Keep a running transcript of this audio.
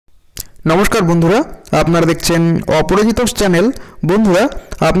নমস্কার বন্ধুরা, আপনারা দেখছেন অপরাজিত চ্যানেল। বন্ধুরা,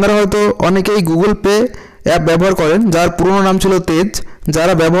 আপনারা হয়তো অনেকেই গুগল পে অ্যাপ ব্যবহার করেন, যার পুরনো নাম ছিল তেজ।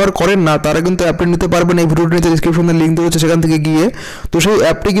 যারা ব্যবহার করেন না তারা কিন্তু অ্যাপটি নিতে পারবেন। এই ভিডিওটি নিচে ডিসক্রিপশনে লিঙ্ক দেওয়া হচ্ছে, সেখান থেকে গিয়ে। তো সেই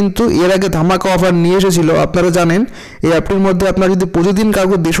অ্যাপটি কিন্তু এর আগে ধামাকা অফার নিয়ে এসেছিল। আপনারা জানেন এই অ্যাপটির মধ্যে আপনারা যদি প্রতিদিন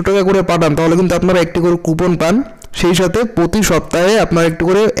কাউকে 150 টাকা করে পাঠান তাহলে কিন্তু আপনারা একটি করে কুপন পান। সেই সাথে প্রতি সপ্তাহে আপনারা একটু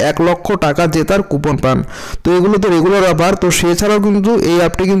করে 1 লক্ষ টাকা জেতার কুপন পান। তো এগুলো তো রেগুলার অফার। তো সেছাড়াও কিন্তু এই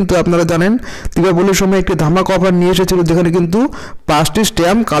অ্যাপটি কিন্তু আপনারা জানেন দীপাবলির সময় একটি ধামাকা অফার নিয়ে এসেছিল, যেখানে কিন্তু 5টি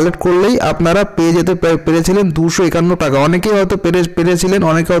স্ট্যাম্প কালেক্ট করলেই আপনারা পেয়ে যেতে পেরেছিলেন 251 টাকা। অনেকেই হয়তো পেরেছিলেন,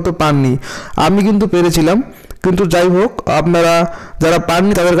 অনেকে হয়তো পাননি। আমি কিন্তু পেরেছিলাম। কিন্তু যাই হোক, আপনারা যারা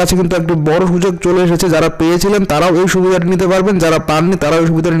পাননি তাদের কাছে কিন্তু একটি বড় সুযোগ চলে এসেছে। যারা পেয়েছিলেন তারাও এই সুবিধাটি নিতে পারবেন, যারা পাননি তারাও এই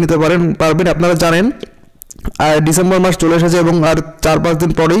সুবিধাটি নিতে পারবেন। আপনারা জানেন আর ডিসেম্বর মাস চলে এসেছে এবং আর 4-5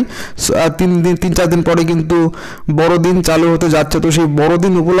 দিন পরেই, 3-4 দিন পরে কিন্তু বড়দিন চালু হতে যাচ্ছে। তো সেই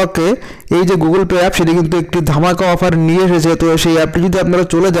বড়দিন উপলক্ষে এই যে গুগল পে অ্যাপ, সেটি কিন্তু একটি ধামাকা অফার নিয়ে এসেছে। তো সেই অ্যাপটি যদি আপনারা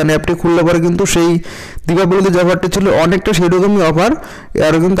চলে যান, অ্যাপটি খুললে পরে কিন্তু সেই দীপাবলিতে যে অফারটি ছিল অনেকটা সেই রকমই অফার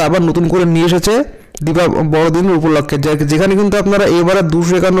আর কিন্তু আবার নতুন করে নিয়ে এসেছে বড়দিনের উপলক্ষে, যেখানে কিন্তু আপনারা এবারে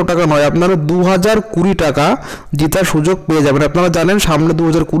 251 টাকা নয়, আপনারা 2020 টাকা জেতার সুযোগ পেয়ে যাবেন। আপনারা জানেন সামনে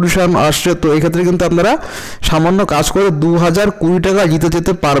 2020 সাল আসছে। তো এক্ষেত্রে কিন্তু আপনারা সামান্য কাজ করে 2020 টাকা জিতে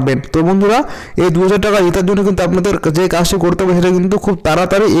যেতে পারবেন। তো বন্ধুরা, এই 2000 টাকা জেতার জন্য কিন্তু আপনাদের যে কাজটি করতে হবে সেটা কিন্তু খুব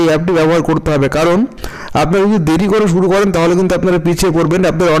তাড়াতাড়ি এই অ্যাপটি ব্যবহার করতে হবে। কারণ আপনারা যদি দেরি করে শুরু করেন তাহলে কিন্তু আপনারা পিছিয়ে পড়বেন।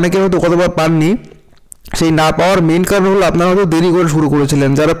 আপনারা অনেকে হয়তো কতবার পাননি, সেই না পাওয়ার মেইন কারণ হলো আপনারা হয়তো দেরি করে শুরু করেছিলেন।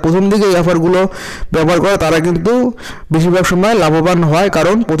 যারা প্রথম দিকে এই অফারগুলো ব্যবহার করে তারা কিন্তু বেশিরভাগ সময় লাভবান হয়,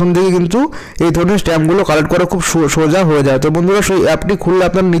 কারণ প্রথম দিকে কিন্তু এই ধরনের স্ট্যাম্পগুলো কালেক্ট করা খুব সোজা হয়ে যায়। তো বন্ধুরা, সেই অ্যাপটি খুললে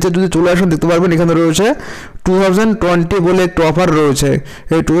আপনার নিচে যদি চলে আসেন দেখতে পারবেন এখানে রয়েছে 2020 বলে একটি অফার রয়েছে।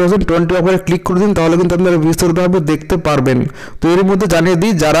 এই 2020 অফারে ক্লিক করে দিন, তাহলে কিন্তু আপনারা বিস্তারিতভাবে দেখতে পারবেন। তো এর মধ্যে জানিয়ে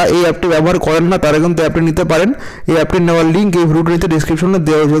দিই, যারা এই অ্যাপটি ব্যবহার করেন না তারা কিন্তু অ্যাপটি নিতে পারেন। এই অ্যাপটি নেওয়ার লিঙ্ক এই ভিডিওটির নিচে ডিসক্রিপশনে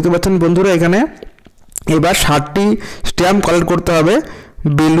দেওয়া হয়েছে। দেখতে পাচ্ছেন বন্ধুরা, এখানে এবার 60টি স্ট্যাম্প কালেক্ট করতে হবে।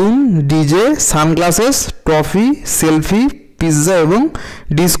 Balloon, DJ, sunglasses, trophy, selfie, pizza এবং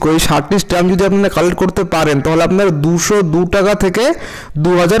ডিস্কো, এই 60টি স্ট্যাম্প যদি আপনারা কালেক্ট করতে পারেন তাহলে আপনারা 202 টাকা থেকে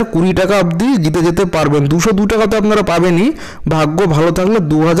 2020 টাকা অবধি জিতে যেতে পারবেন। 202 টাকা তো আপনারা পাবেনই, ভাগ্য ভালো থাকলে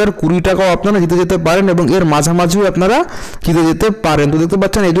 2020 টাকাও আপনারা জিতে যেতে পারেন এবং এর মাঝামাঝিও আপনারা জিতে যেতে পারেন। তো দেখতে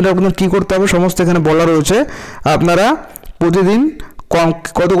পাচ্ছেন এই জন্য আপনাদের কী করতে হবে সমস্ত এখানে বলা রয়েছে। আপনারা প্রতিদিন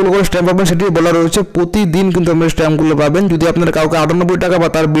কতগুলো করে স্ট্যাম্প পাবেন সেটি বলা রয়েছে। প্রতিদিন কিন্তু আপনারা স্ট্যাম্পগুলো পাবেন। যদি আপনারা কাউকে 98 টাকা বা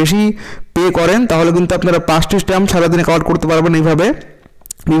তার বেশি পে করেন তাহলে কিন্তু আপনারা 5টি স্ট্যাম্প সারাদিনে কালেক্ট করতে পারবেন। এইভাবে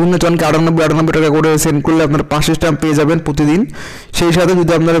বিভিন্ন জনকে 98 টাকা করে সেন্ড করলে আপনারা 5টি স্ট্যাম্প পেয়ে যাবেন প্রতিদিন। সেই সাথে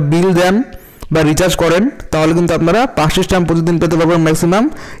যদি আপনারা বিল দেন বা রিচার্জ করেন তাহলে কিন্তু আপনারা 5টি স্ট্যাম্প প্রতিদিন পেতে পারবেন ম্যাক্সিমাম।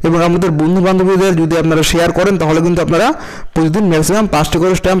 এবং আমাদের বন্ধু বান্ধবীদের যদি আপনারা শেয়ার করেন তাহলে কিন্তু আপনারা প্রতিদিন ম্যাক্সিমাম 5টি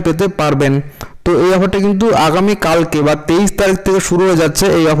করে স্ট্যাম্প পেতে পারবেন। তো এই অফারটা কিন্তু আগামী কালকে বা 23 তারিখ থেকে শুরু হয়ে যাচ্ছে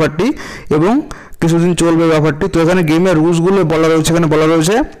এই অফারটি এবং কিছুদিন চলবে এই অফারটি। তো এখানে গেমের রুলসগুলো বলা রয়েছে। এখানে বলা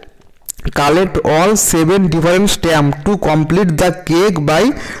রয়েছে collect all 7 different stamps to complete the cake by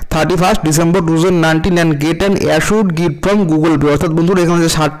 31st December 2019 and get an assured gift from Google Pay। অর্থাৎ বন্ধুরা, এখানে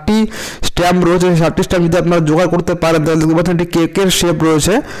যে 60টি স্ট্যাম্প রয়েছে সেই 60টি স্ট্যাম্প যদি আপনারা জোগাড় করতে পারেন তাহলে দেখতে পাচ্ছেন একটি কেকের শেপ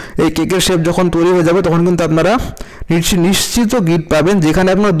রয়েছে। এই কেকের শেপ যখন তৈরি হয়ে যাবে তখন কিন্তু আপনারা নিশ্চিত গিফট পাবেন, যেখানে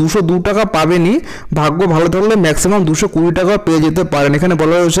আপনারা 202 টাকা পাবেনই, ভাগ্য ভালো থাকলে ম্যাক্সিমাম 220 টাকা পেয়ে যেতে পারেন। এখানে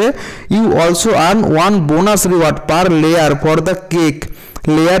বলা রয়েছে you also earn 1 bonus reward per layer for the cake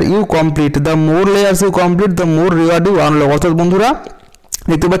layer you complete. The more layers you complete the more reward you unlock. অর্থাৎ বন্ধুরা,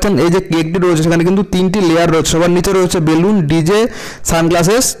 দেখতে পাচ্ছেন এই যে কেকটি রয়েছে সেখানে কিন্তু 3টি লেয়ার রয়েছে। সবার নিচে রয়েছে বেলুন, ডিজে,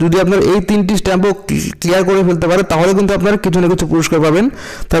 সানগ্লাসেস। যদি আপনারা এই 3টি স্ট্যাম্পও ক্লিয়ার করে ফেলতে পারেন তাহলে কিন্তু আপনারা কিছু না কিছু পুরস্কার পাবেন।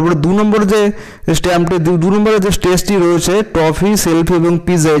 তারপরে 2 নম্বরে যে স্ট্যাম্পটি, 2 নম্বরে যে স্টেজটি রয়েছে ট্রফি, সেলফি এবং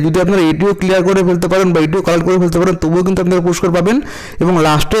পিৎজা, যদি আপনারা এটিও ক্লিয়ার করে ফেলতে পারেন বা এটিও কালেক্ট করে ফেলতে পারেন তবুও কিন্তু আপনারা পুরস্কার পাবেন। এবং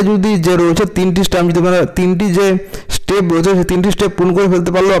লাস্টে যদি যে রয়েছে 3টি স্ট্যাম্প, যদি আপনারা 3টি যে স্টেপ রয়েছে সেই 3টি স্টেপ পূর্ণ করে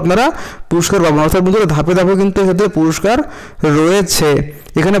ফেলতে পারলেও আপনারা পুরস্কার পাবেন। অর্থাৎ বন্ধুরা, ধাপে ধাপে কিন্তু এক্ষেত্রে পুরস্কার রয়েছে।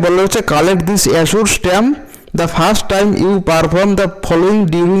 এখানে বলা হচ্ছে collect this অ্যাসুর stamp the first time you perform the following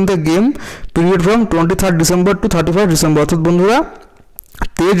during the game period from 23rd December to 31st December। অর্থাৎ বন্ধুরা,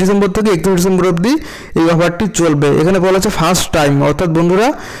 23 ডিসেম্বর থেকে 31 ডিসেম্বর অবধি এই অফারটি চলবে। এখানে বলা আছে ফার্স্ট টাইম, অর্থাৎ বন্ধুরা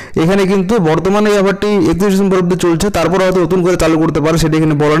এখানে কিন্তু বর্তমানে এই অফারটি 31 ডিসেম্বর অবধি চলছে, তারপর হয়তো নতুন করে চালু করতে পারে সেটা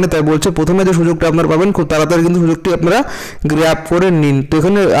এখানে বলা নেই। তাই বলছে প্রথমে যে সুযোগটা আপনারা পাবেন খুব তাড়াতাড়ি কিন্তু সুযোগটি আপনারা গ্র্যাব করে নিন। তো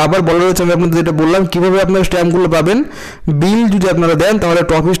এখানে আবার বলা রয়েছে, আমি আপনাদের যেটা বললাম কীভাবে আপনারা স্ট্যাম্পগুলো পাবেন। বিল যদি আপনারা দেন তাহলে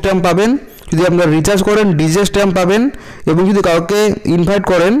ট্রফি স্ট্যাম্প পাবেন, যদি আপনারা রিচার্জ করেন ডিজে স্ট্যাম্প পাবেন এবং যদি কাউকে ইনভাইট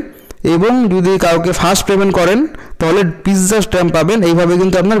করেন এবং যদি কাউকে ফার্স্ট পেমেন্ট করেন তাহলে পিৎজা স্ট্যাম্প পাবেন। এইভাবে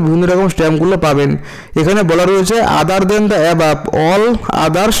কিন্তু আপনার বিভিন্ন রকম স্ট্যাম্পগুলো পাবেন। এখানে বলা রয়েছে আদার দেন the above all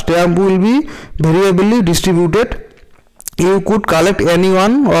other stamp will be ভেরিয়েবলি distributed, you could collect any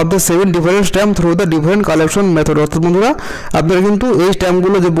one of the 7 different stamp through the different collection method. অর্থাৎ বন্ধুরা আপনারা কিন্তু এই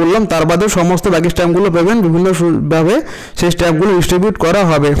স্ট্যাম্পগুলো যে বললাম তার বাদেও সমস্ত বাকি স্ট্যাম্পগুলো পাবেন, বিভিন্নভাবে সেই স্ট্যাম্পগুলো ডিস্ট্রিবিউট করা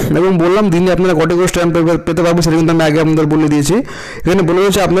হবে। এবং বললাম দিনে আপনারা কটি করে স্ট্যাম্প পেতে পারবেন সেটা কিন্তু আমি আগে আপনাদের বলে দিয়েছি। এখানে বলে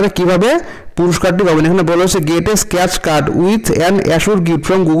রয়েছে আপনারা কীভাবে পুরস্কারটি পাবেন। এখানে বলা হয়েছে gate A scratch card with an assure gift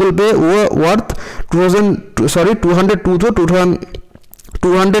from Google pay worth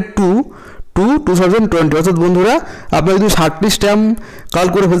 2020 অর্থাৎ বন্ধুরা আপনারা যদি 60টি স্ট্যাম্প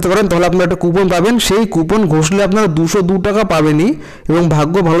কালেক্ট করে ফেলতে পারেন তাহলে আপনারা একটা কুপন পাবেন। সেই কুপন ঘষলে আপনারা 202 টাকা পাবেনই এবং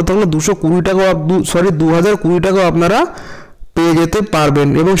ভাগ্য ভালো থাকলে 220 টাকাও 2020 টাকাও আপনারা পেয়ে যেতে পারবেন।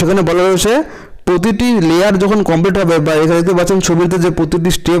 এবং সেখানে বলা রয়েছে প্রতিটি লেয়ার যখন কমপ্লিট হবে, বা এখানে দেখতে পাচ্ছেন ছবিতে যে প্রতিটি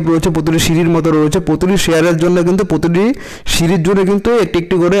স্টেপ রয়েছে, প্রতিটি সিঁড়ির মতো রয়েছে, প্রতিটি শেয়ারের জন্য কিন্তু প্রতিটি সিঁড়ির জন্য কিন্তু একটি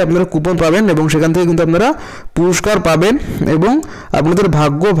একটি করে আপনারা কুপন পাবেন এবং সেখান থেকে কিন্তু আপনারা পুরস্কার পাবেন। এবং আপনাদের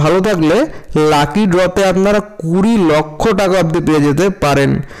ভাগ্য ভালো থাকলে লাকি ড্রতে আপনারা 20 লক্ষ টাকা অবধি পেয়ে যেতে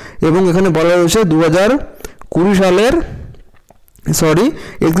পারেন। এবং এখানে বলা রয়েছে 2020 সালের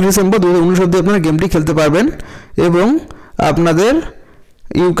 31 ডিসেম্বর 2019 অবধি আপনারা গেমটি খেলতে পারবেন। এবং আপনাদের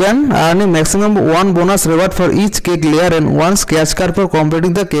you can earn a maximum 1 bonus reward for each cake layer and 1 scratch card for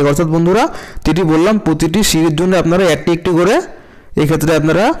completing the cake। অর্থাৎ বন্ধুরা যেটি বললাম প্রতিটি সিঁড়ির জন্য আপনারা একটি একটি করে এক্ষেত্রে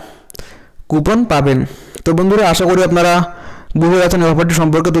আপনারা কুপন পাবেন। তো বন্ধুরা আশা করি আপনারা বুঝে গেছেন এই অফারটি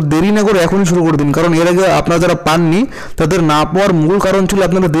সম্পর্কে। তো দেরি না করে এখনই শুরু করে দিন, কারণ এর আগে আপনারা যারা পাননি তাদের না পাওয়ার মূল কারণ ছিল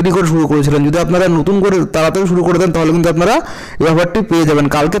আপনারা দেরি করে শুরু করেছিলেন। যদি আপনারা নতুন করে তাড়াতাড়ি শুরু করে দেন তাহলে কিন্তু আপনারা এই অফারটি পেয়ে যাবেন।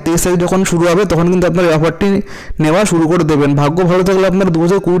 কালকে 23 তারিখ যখন শুরু হবে তখন কিন্তু আপনারা এই অফারটি নেওয়া শুরু করে দেবেন। ভাগ্য ভালো থাকলে আপনারা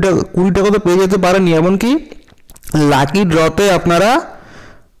 2020 টাকা তো পেয়ে যেতে পারেননি, এমনকি লাকি ড্রতে আপনারা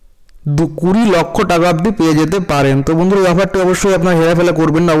 20 লক্ষ টাকা অবধি পেয়ে যেতে পারেন। তো বন্ধুরা এই অফারটি অবশ্যই আপনারা হেরাফেলা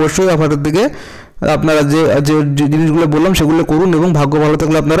করবেন না, অবশ্যই অফারের দিকে আপনারা যে জিনিসগুলো বললাম সেগুলো করুন এবং ভাগ্য ভালো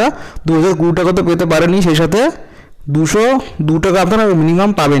থাকলে আপনারা 2020 টাকা তো পেতে পারেনই, সেই সাথে 202 টাকা আপনারা মিনিমাম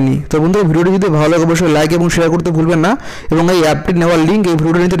পাবেনই। তো বন্ধুরা ভিডিওটি যদি ভালো লাগে অবশ্যই লাইক এবং শেয়ার করতে ভুলবেন না এবং এই অ্যাপটি নেওয়ার লিঙ্ক এই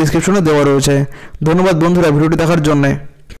ভিডিওটির নিচে ডিসক্রিপশনে দেওয়া রয়েছে। ধন্যবাদ বন্ধুরা ভিডিওটি দেখার জন্য।